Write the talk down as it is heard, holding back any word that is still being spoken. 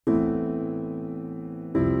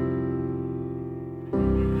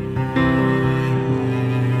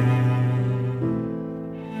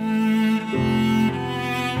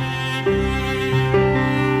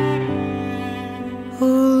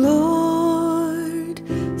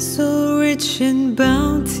so rich in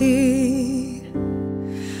bounty,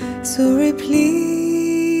 so replete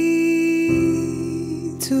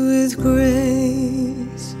with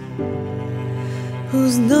grace,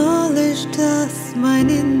 whose knowledge doth mine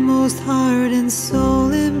inmost heart and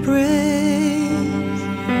soul embrace.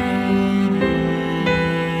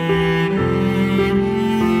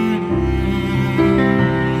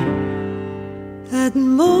 At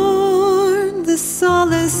morn, the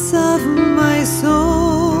solace of my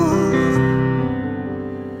soul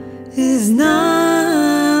is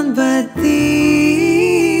none but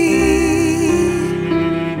thee,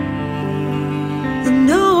 the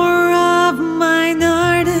knower of mine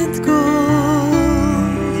ardent goal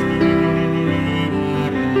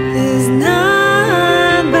is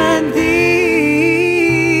none but thee,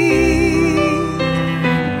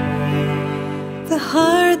 the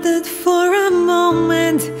heart that for a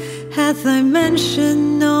moment hath thy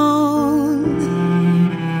mention known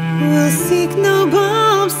will seek no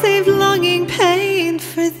balm save longing pain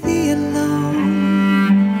for thee alone.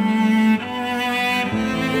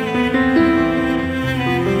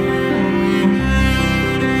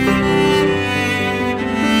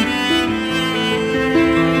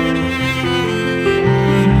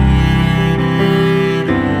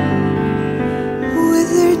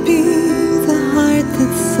 Withered be the heart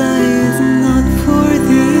that sighs not for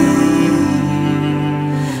thee,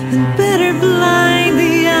 and better blind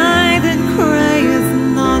the eye that crieth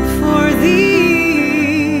not for thee.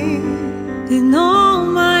 In all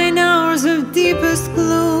mine hours of deepest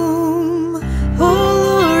gloom, O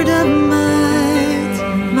Lord of might,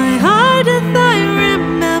 my heart hath thy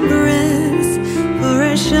remembrance for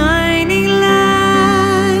a shining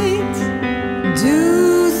light. Do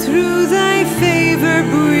through thy favor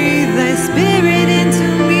breathe thy spirit into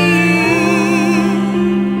me,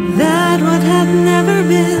 that what hath never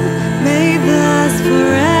been may thus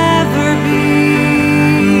forever be.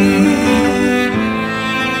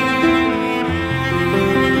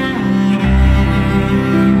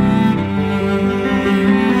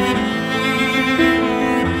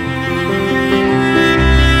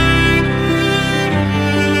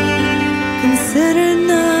 Consider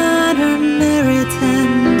not our merit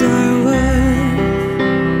and our worth,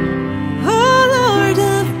 O Lord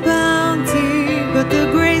of bounty, but the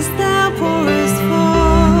grace thou pourest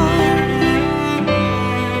forth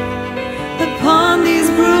upon these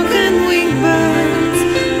broken winged birds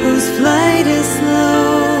whose flight is slow.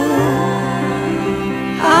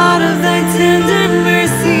 Out of thy tender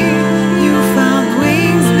mercy you found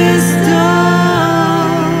wings bestow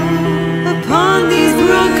upon these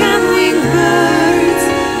broken winged birds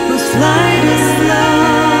whose flight is slow.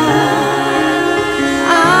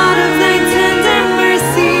 Out of thy tender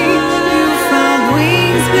mercy you found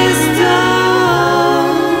wings bestow.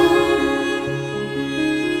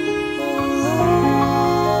 O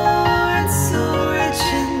Lord, so rich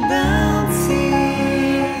in bounty,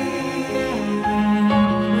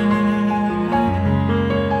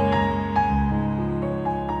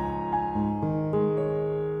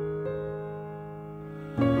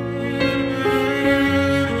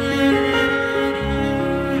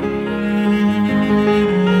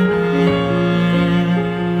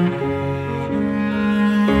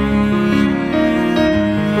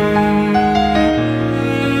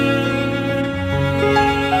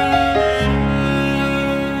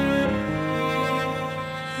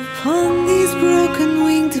 upon these broken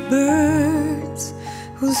winged birds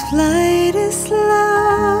whose flight is slow.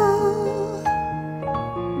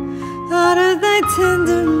 Out of thy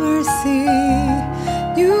tender mercy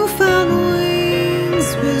you found